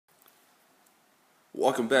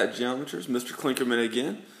Welcome back, geometers. Mr. Klinkerman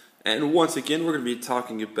again. And once again, we're going to be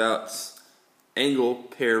talking about angle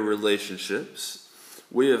pair relationships.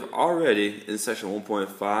 We have already, in section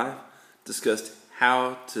 1.5, discussed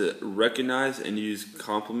how to recognize and use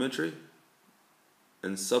complementary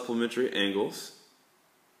and supplementary angles.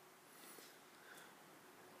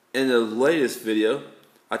 In the latest video,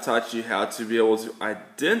 I taught you how to be able to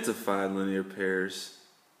identify linear pairs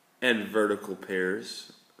and vertical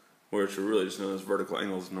pairs, which are really just known as vertical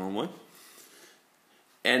angles normally.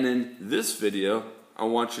 And in this video, I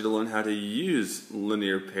want you to learn how to use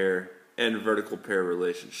linear pair and vertical pair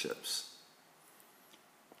relationships.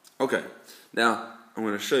 Okay, now I'm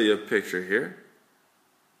going to show you a picture here,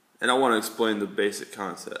 and I want to explain the basic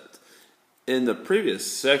concept. In the previous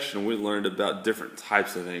section, we learned about different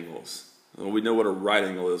types of angles. We know what a right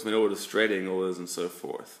angle is, we know what a straight angle is, and so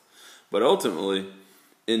forth. But ultimately,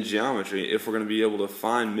 in geometry, if we're going to be able to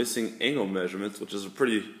find missing angle measurements, which is a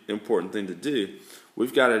pretty important thing to do,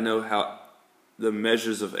 we've got to know how the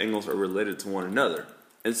measures of angles are related to one another.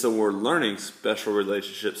 And so we're learning special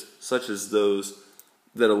relationships such as those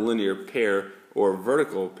that a linear pair or a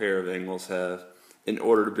vertical pair of angles have in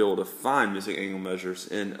order to be able to find missing angle measures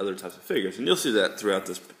in other types of figures. And you'll see that throughout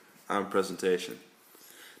this presentation.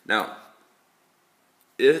 Now,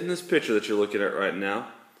 in this picture that you're looking at right now,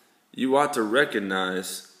 you ought to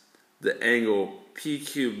recognize the angle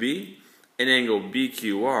PQB and angle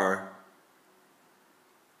BQR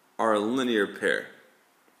are a linear pair.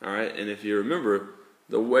 Alright, and if you remember,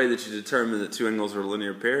 the way that you determine that two angles are a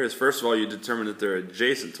linear pair is, first of all, you determine that they're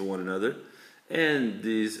adjacent to one another, and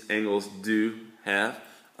these angles do have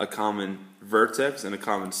a common vertex and a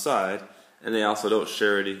common side, and they also don't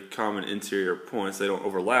share any common interior points. They don't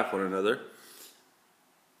overlap one another.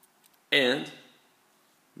 And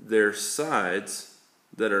their sides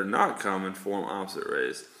that are not common form opposite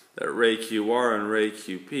rays. That ray QR and ray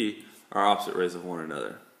QP are opposite rays of one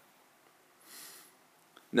another.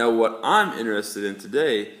 Now what I'm interested in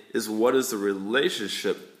today is what is the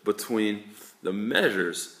relationship between the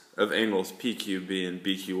measures of angles PQB and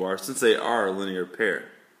BQR, since they are a linear pair.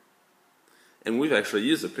 And we've actually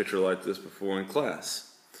used a picture like this before in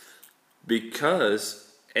class.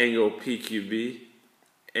 Because angle PQB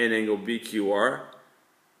and angle BQR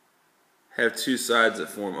have two sides that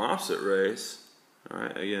form opposite rays,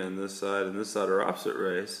 alright, again, this side and this side are opposite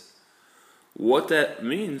rays, what that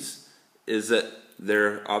means is that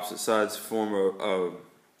their opposite sides form a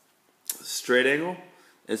straight angle,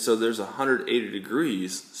 and so there's 180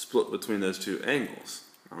 degrees split between those two angles,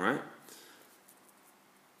 alright?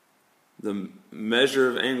 The measure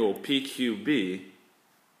of angle PQB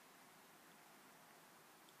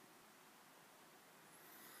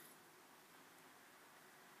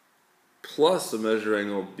plus the measure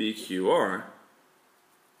angle BQR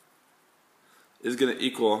is going to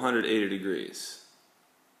equal 180 degrees.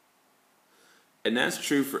 And that's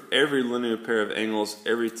true for every linear pair of angles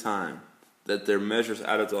every time that their measures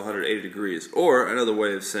add up to 180 degrees. Or another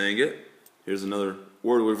way of saying it, here's another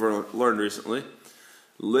word we've learned recently,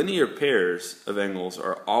 linear pairs of angles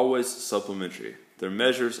are always supplementary. Their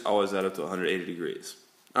measures always add up to 180 degrees.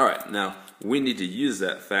 Alright, now we need to use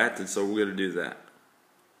that fact, and so we're going to do that.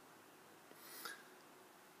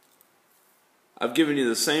 I've given you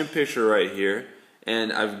the same picture right here,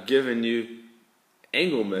 and I've given you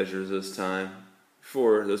angle measures this time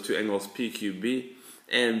for those two angles PQB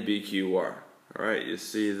and BQR. Alright, you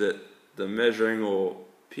see that the measure angle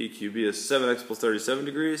PQB is 7x plus 37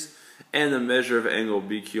 degrees, and the measure of angle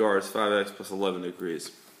BQR is 5x plus 11 degrees.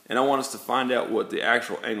 And I want us to find out what the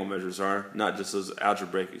actual angle measures are, not just those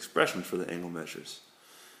algebraic expressions for the angle measures.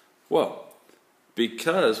 Well,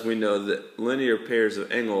 because we know that linear pairs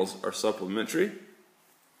of angles are supplementary,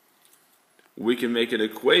 we can make an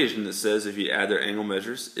equation that says if you add their angle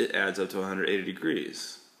measures, it adds up to 180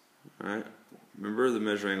 degrees. Alright? Remember, the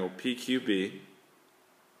measure angle PQB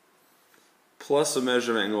plus the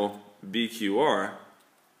measure angle BQR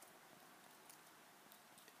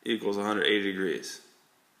equals 180 degrees.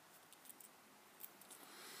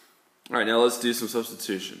 Alright, now let's do some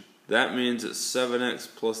substitution. That means that 7x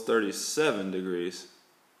plus 37 degrees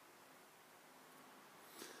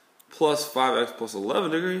plus 5x plus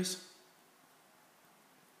 11 degrees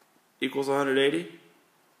equals 180.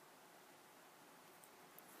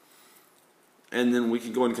 And then we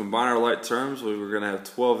can go and combine our like terms. We're going to have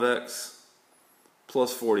 12x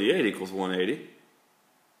plus 48 equals 180.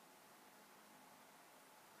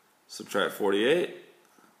 Subtract 48.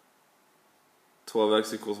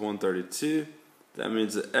 12x equals 132. That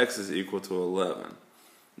means that x is equal to 11.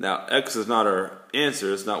 Now, x is not our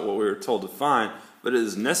answer. It's not what we were told to find. but it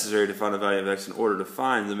is necessary to find the value of x in order to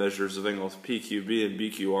find the measures of angles PQB and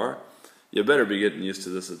BQR. You better be getting used to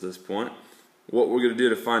this at this point. What we're going to do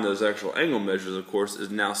to find those actual angle measures, of course, is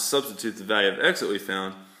now substitute the value of x that we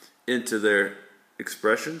found into their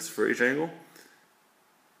expressions for each angle.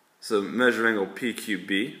 So measure angle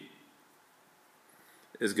PQB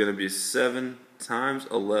is going to be 7 times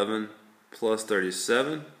 11 plus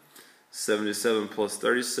 37. 77 plus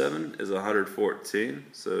 37 is 114.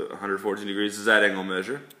 So 114 degrees is that angle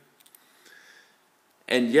measure.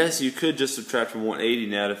 And yes, you could just subtract from 180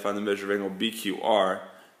 now to find the measure of angle BQR.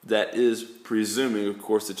 That is presuming, of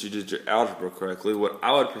course, that you did your algebra correctly. What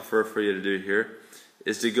I would prefer for you to do here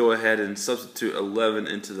is to go ahead and substitute 11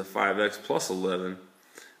 into the 5x plus 11,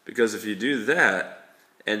 because if you do that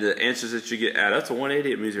and the answers that you get add up to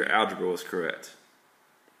 180, it means your algebra was correct.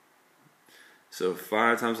 So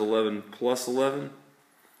 5 times 11 plus 11,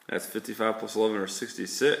 that's 55 plus 11 or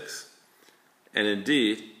 66. And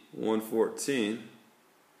indeed, 114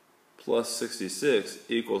 plus 66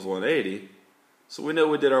 equals 180. So we know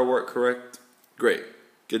we did our work correct. Great.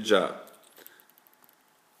 Good job.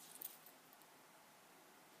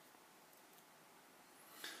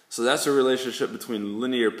 So that's a relationship between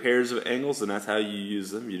linear pairs of angles, and that's how you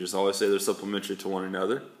use them. You just always say they're supplementary to one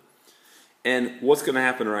another. And what's going to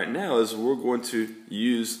happen right now is we're going to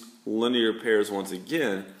use linear pairs once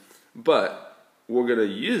again, but we're going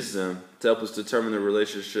to use them to help us determine the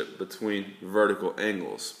relationship between vertical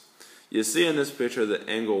angles. You see in this picture that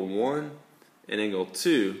angle 1 and angle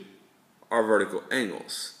 2 are vertical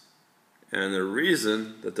angles. And the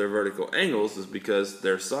reason that they're vertical angles is because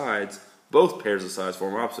their sides, both pairs of sides,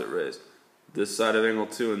 form opposite rays. This side of angle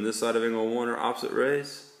 2 and this side of angle 1 are opposite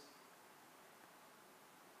rays.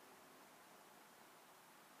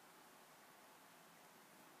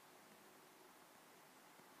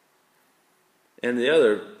 And the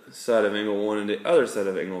other side of angle 1 and the other side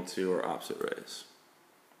of angle 2 are opposite rays.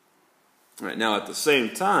 All right, now at the same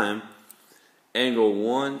time, angle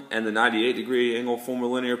 1 and the 98 degree angle form a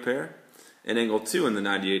linear pair, and angle 2 and the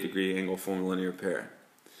 98 degree angle form a linear pair.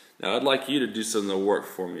 Now I'd like you to do some of the work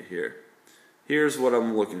for me here. Here's what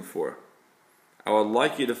I'm looking for. I would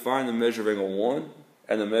like you to find the measure of angle 1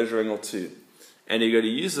 and the measure of angle 2. And you're going to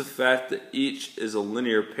use the fact that each is a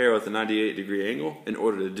linear pair with a 98 degree angle in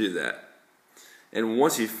order to do that. And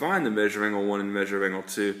once you find the measure of angle 1 and the measure of angle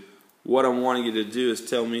 2, what I'm wanting you to do is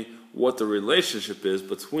tell me what the relationship is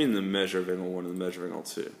between the measure of angle 1 and the measure of angle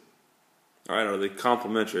 2. Alright, are they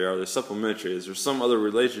complementary? Are they supplementary? Is there some other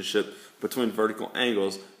relationship between vertical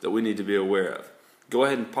angles that we need to be aware of? Go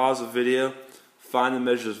ahead and pause the video, find the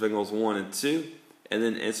measures of angles 1 and 2, and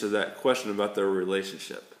then answer that question about their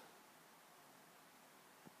relationship.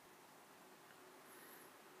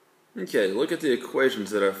 Okay, look at the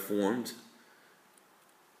equations that I formed.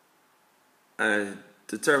 I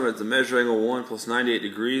determined that the measure of angle 1 plus 98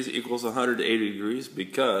 degrees equals 180 degrees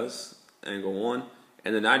because angle 1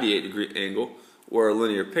 and the 98 degree angle were a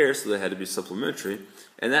linear pair, so they had to be supplementary.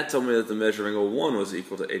 And that told me that the measure of angle 1 was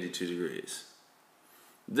equal to 82 degrees.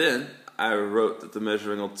 Then I wrote that the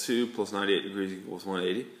measure of angle 2 plus 98 degrees equals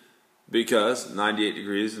 180 because 98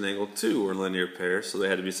 degrees and angle 2 were linear pairs, so they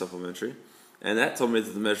had to be supplementary. And that told me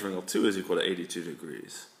that the measure of angle 2 is equal to 82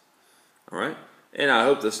 degrees. Alright? And I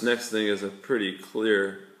hope this next thing is a pretty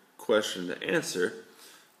clear question to answer.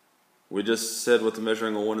 We just said what the measure of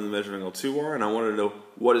angle 1 and the measure of angle 2 are, and I wanted to know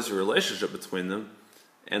what is the relationship between them.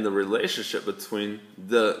 And the relationship between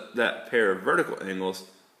that pair of vertical angles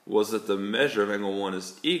was that the measure of angle 1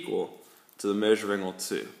 is equal to the measure of angle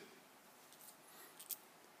 2.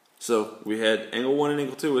 So we had angle 1 and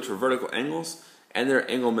angle 2, which were vertical angles, and their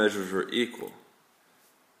angle measures were equal.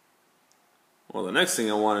 Well, the next thing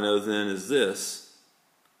I want to know then is this.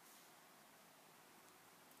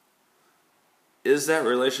 Is that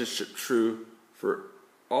relationship true for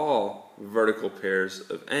all vertical pairs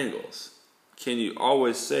of angles? Can you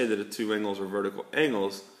always say that if two angles are vertical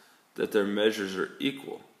angles, that their measures are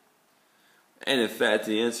equal? And in fact,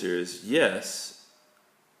 the answer is yes.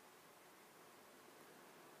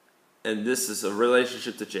 And this is a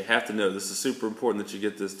relationship that you have to know. This is super important that you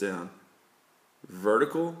get this down.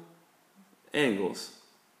 Vertical angles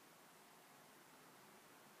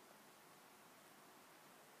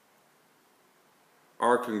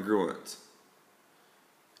are congruent.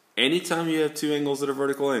 Anytime you have two angles that are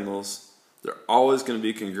vertical angles, they're always going to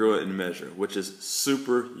be congruent in measure, which is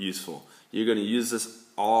super useful. You're going to use this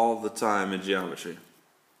all the time in geometry.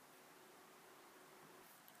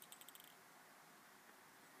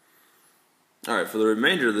 Alright, for the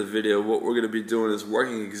remainder of the video, what we're going to be doing is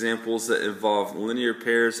working examples that involve linear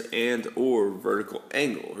pairs and or vertical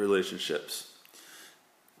angle relationships.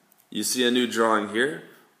 You see a new drawing here.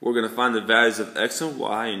 We're going to find the values of x and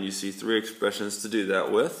y, and you see three expressions to do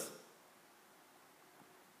that with.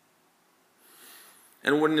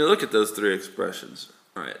 And when you look at those three expressions,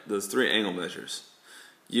 alright, those three angle measures,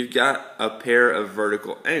 you've got a pair of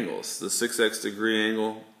vertical angles. The 6x degree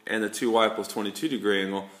angle and the 2y plus 22 degree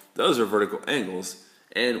angle, those are vertical angles.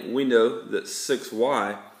 And we know that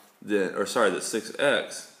 6x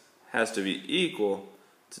has to be equal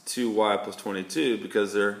to 2y plus 22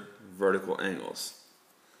 because they're vertical angles.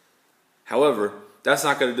 However, that's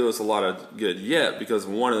not going to do us a lot of good yet because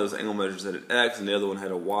one of those angle measures had an x and the other one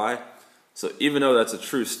had a y. So even though that's a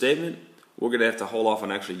true statement, we're going to have to hold off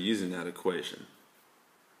on actually using that equation.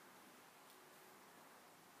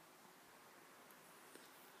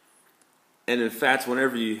 And in fact,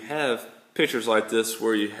 whenever you have pictures like this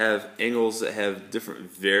where you have angles that have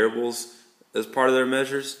different variables as part of their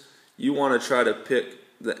measures, you want to try to pick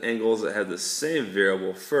the angles that have the same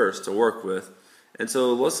variable first to work with. And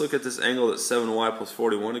so let's look at this angle that's 7y plus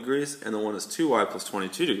 41 degrees and the one that's 2y plus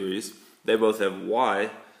 22 degrees. They both have y.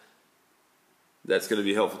 That's going to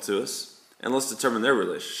be helpful to us. And let's determine their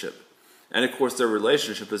relationship. And of course their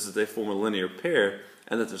relationship is that they form a linear pair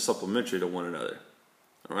and that they're supplementary to one another.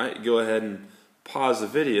 Alright, go ahead and pause the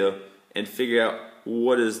video and figure out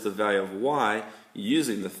what is the value of y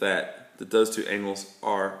using the fact that those two angles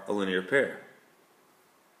are a linear pair.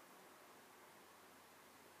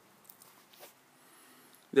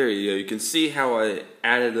 There you go. You can see how I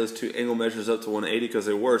added those two angle measures up to 180 because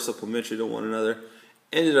they were supplementary to one another.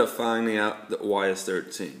 Ended up finding out that y is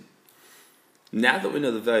 13. Now that we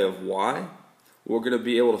know the value of y, we're going to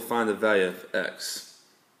be able to find the value of x.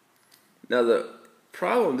 Now the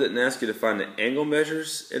problem didn't ask you to find the angle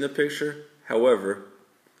measures in the picture. However,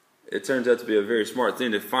 it turns out to be a very smart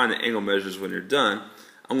thing to find the angle measures when you're done.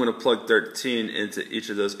 I'm going to plug 13 into each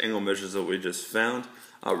of those angle measures that we just found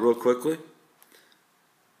real quickly.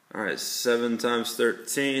 Alright, 7 times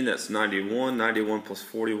 13, that's 91. 91 plus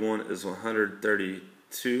 41 is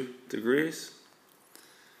 132 degrees.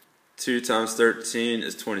 2 times 13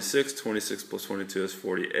 is 26. 26 plus 22 is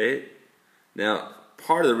 48. Now,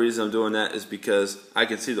 part of the reason I'm doing that is because I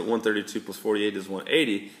can see that 132 plus 48 is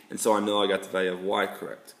 180, and so I know I got the value of y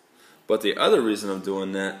correct. But the other reason I'm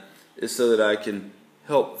doing that is so that I can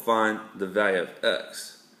help find the value of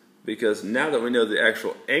x. Because now that we know the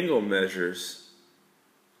actual angle measures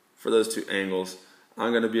for those two angles,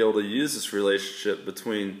 I'm going to be able to use this relationship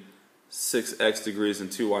between 6x degrees and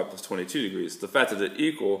 2y plus 22 degrees. The fact that they're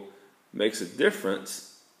equal makes a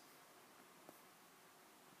difference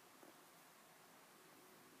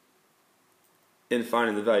in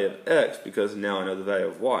finding the value of x because now I know the value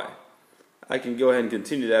of y. I can go ahead and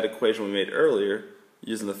continue that equation we made earlier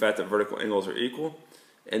using the fact that vertical angles are equal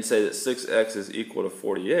and say that 6x is equal to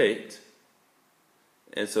 48.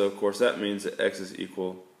 And so of course that means that x is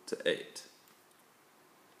equal to 8.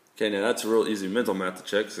 Okay, now that's a real easy mental math to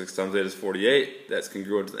check. 6 times 8 is 48. That's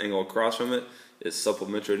congruent to the angle across from it. It's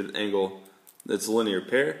supplementary to the angle that's a linear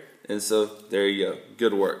pair. And so there you go.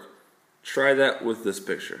 Good work. Try that with this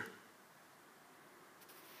picture.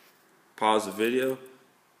 Pause the video,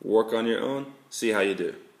 work on your own, see how you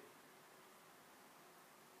do.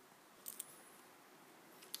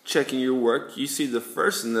 Checking your work, you see the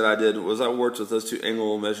first thing that I did was I worked with those two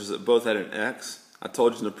angle measures that both had an x. I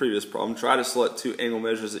told you in the previous problem, try to select two angle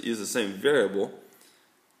measures that use the same variable.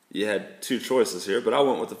 You had two choices here, but I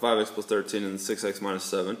went with the 5x plus 13 and the 6x minus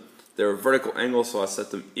 7. They were vertical angles, so I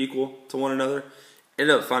set them equal to one another.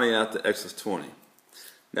 Ended up finding out that x was 20.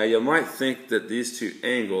 Now you might think that these two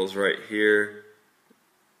angles right here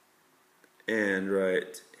and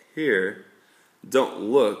right here don't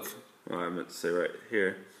look, well, I meant to say right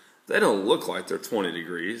here, they don't look like they're 20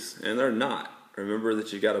 degrees, and they're not. Remember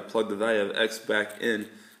that you got to plug the value of x back in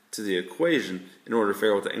to the equation in order to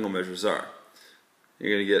figure out what the angle measures are.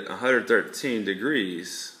 You're going to get 113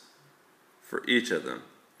 degrees for each of them.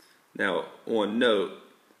 Now, one note,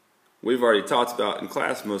 we've already talked about in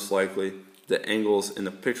class most likely that angles in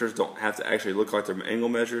the pictures don't have to actually look like they're angle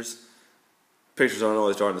measures. Pictures aren't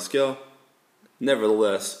always drawn to scale.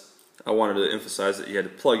 Nevertheless, I wanted to emphasize that you had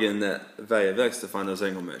to plug in that value of x to find those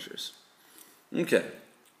angle measures. Okay.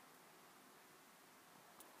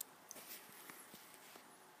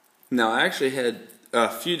 Now I actually had a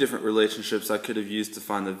few different relationships I could have used to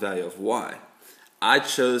find the value of y. I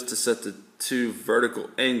chose to set the two vertical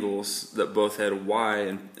angles that both had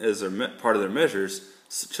y as part of their measures,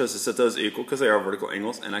 chose to set those equal because they are vertical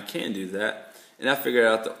angles, and I can do that, and I figured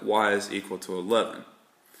out that y is equal to 11.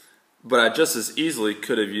 But I just as easily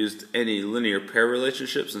could have used any linear pair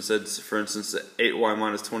relationships and said, for instance, that 8y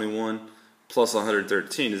minus 21 plus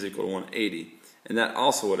 113 is equal to 180. And that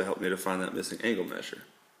also would have helped me to find that missing angle measure.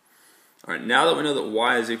 Alright, now that we know that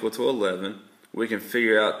y is equal to 11, we can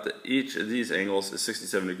figure out that each of these angles is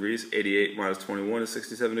 67 degrees. 88 minus 21 is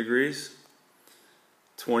 67 degrees.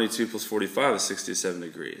 22 plus 45 is 67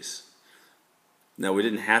 degrees. Now we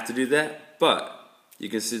didn't have to do that, but you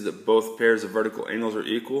can see that both pairs of vertical angles are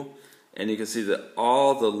equal, and you can see that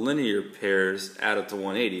all the linear pairs add up to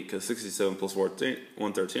 180, because 67 plus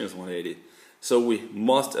 113 is 180. So we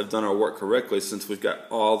must have done our work correctly, since we've got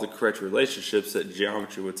all the correct relationships that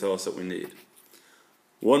geometry would tell us that we need.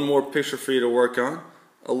 One more picture for you to work on,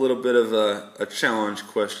 a little bit of a challenge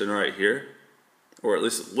question right here, or at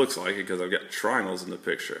least it looks like it because I've got triangles in the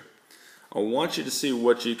picture. I want you to see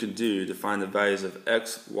what you can do to find the values of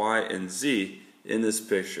x, y, and z in this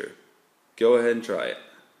picture. Go ahead and try it.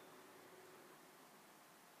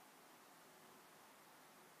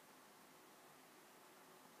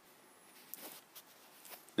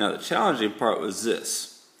 Now the challenging part was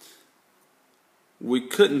this. We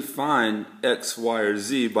couldn't find x, y, or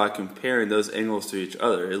z by comparing those angles to each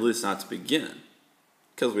other, at least not to begin,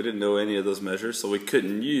 because we didn't know any of those measures, so we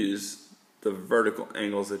couldn't use the vertical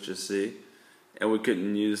angles that you see, and we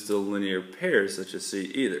couldn't use the linear pairs that you see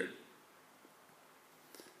either.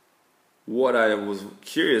 What I was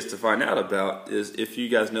curious to find out about is if you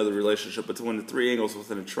guys know the relationship between the three angles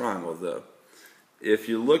within a triangle, though. If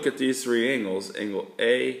you look at these three angles, angle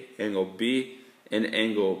A, angle B, and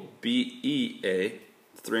angle BEA,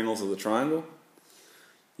 the three angles of the triangle,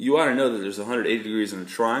 you ought to know that there's 180 degrees in a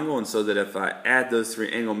triangle, and so that if I add those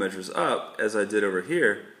three angle measures up, as I did over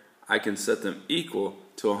here, I can set them equal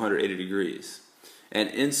to 180 degrees. And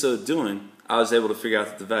in so doing, I was able to figure out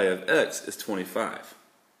that the value of x is 25.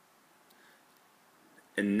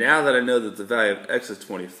 And now that I know that the value of x is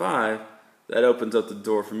 25, that opens up the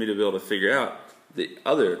door for me to be able to figure out the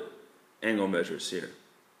other angle measures here.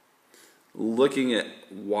 Looking at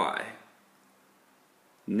y.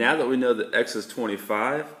 Now that we know that x is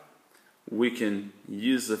 25, we can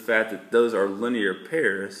use the fact that those are linear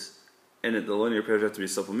pairs, and that the linear pairs have to be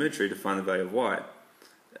supplementary to find the value of y.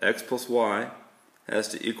 X plus y has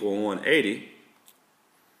to equal 180.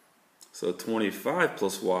 So 25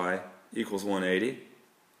 plus y equals 180.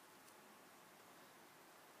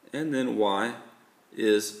 And then y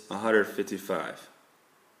is 155.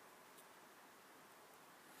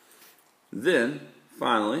 Then,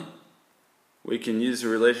 finally, we can use the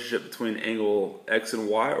relationship between angle x and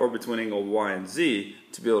y, or between angle y and z,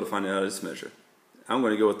 to be able to find out this measure. I'm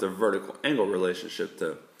going to go with the vertical angle relationship,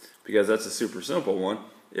 though, because that's a super simple one.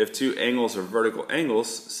 If two angles are vertical angles,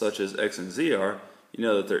 such as x and z are, you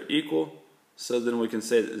know that they're equal, so then we can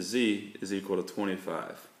say that z is equal to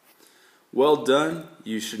 25. Well done.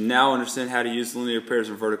 You should now understand how to use linear pairs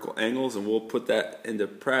and vertical angles, and we'll put that into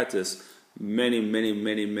practice many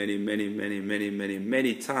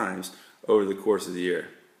times over the course of the year.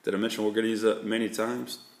 Did I mention we're going to use that many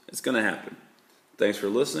times? It's going to happen. Thanks for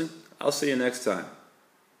listening. I'll see you next time.